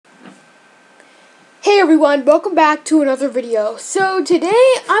Everyone, welcome back to another video. So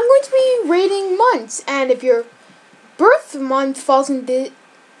today I'm going to be rating months, and if your birth month falls into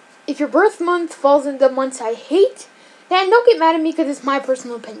months I hate, then don't get mad at me because it's my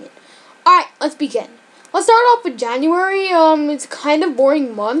personal opinion. Alright, let's begin. Let's start off with January. It's kind of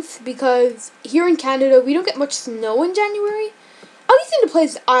boring month because here in Canada we don't get much snow in January, at least in the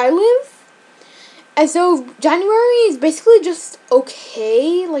place I live. And so January is basically just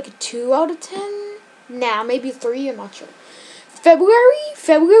okay, like a 2 out of 10. Nah, maybe 3, I'm not sure. February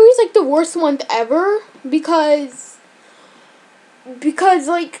is like the worst month ever because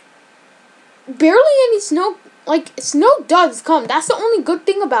like barely any snow, like snow does come. That's the only good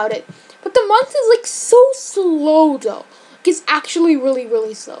thing about it. But the month is like so slow though. Like, it's actually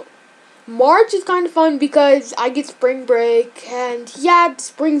really slow. March is kind of fun because I get spring break and yeah,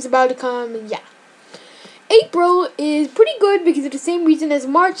 spring's about to come and yeah. April is pretty good because of the same reason as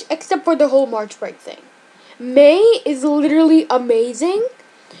March, except for the whole March break thing. May is literally amazing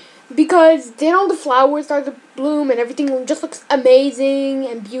because then all the flowers start to bloom and everything just looks amazing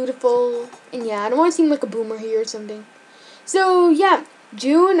and beautiful. And yeah, I don't want to seem like a boomer here or something. So yeah,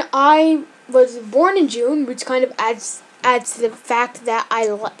 June, I was born in June, which kind of adds to the fact that I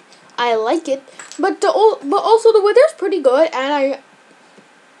like it. But also the weather's pretty good, and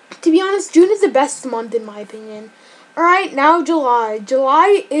to be honest, June is the best month in my opinion. Alright, now July.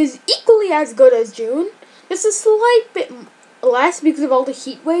 July is equally as good as June. Just a slight bit less because of all the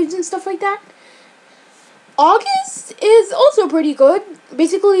heat waves and stuff like that. August is also pretty good.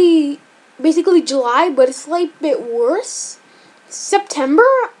 Basically July, but a slight bit worse. September,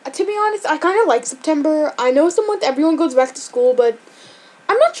 to be honest, I kind of like September. I know it's the month everyone goes back to school, but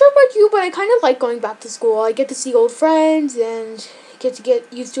I'm not sure about you, but I kind of like going back to school. I get to see old friends and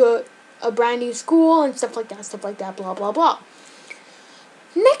get used to a brand new school and stuff like that, blah, blah, blah.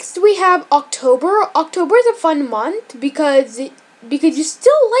 Next, we have October. October is a fun month because you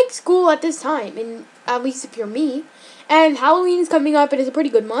still like school at this time, and at least if you're me. And Halloween is coming up, and it's a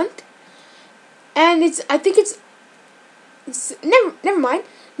pretty good month. And never mind.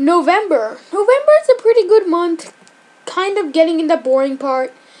 November. November is a pretty good month, kind of getting in the boring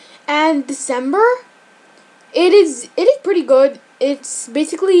part. And December, it is pretty good. It's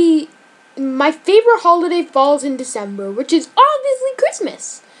basically my favorite holiday falls in December, which is obviously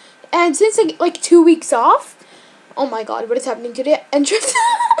Christmas. And since I get like 2 weeks off, oh my god, what is happening to the entrance?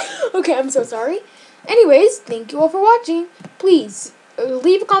 Okay, I'm so sorry. Anyways, thank you all for watching. Please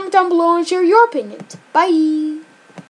leave a comment down below and share your opinions. Bye.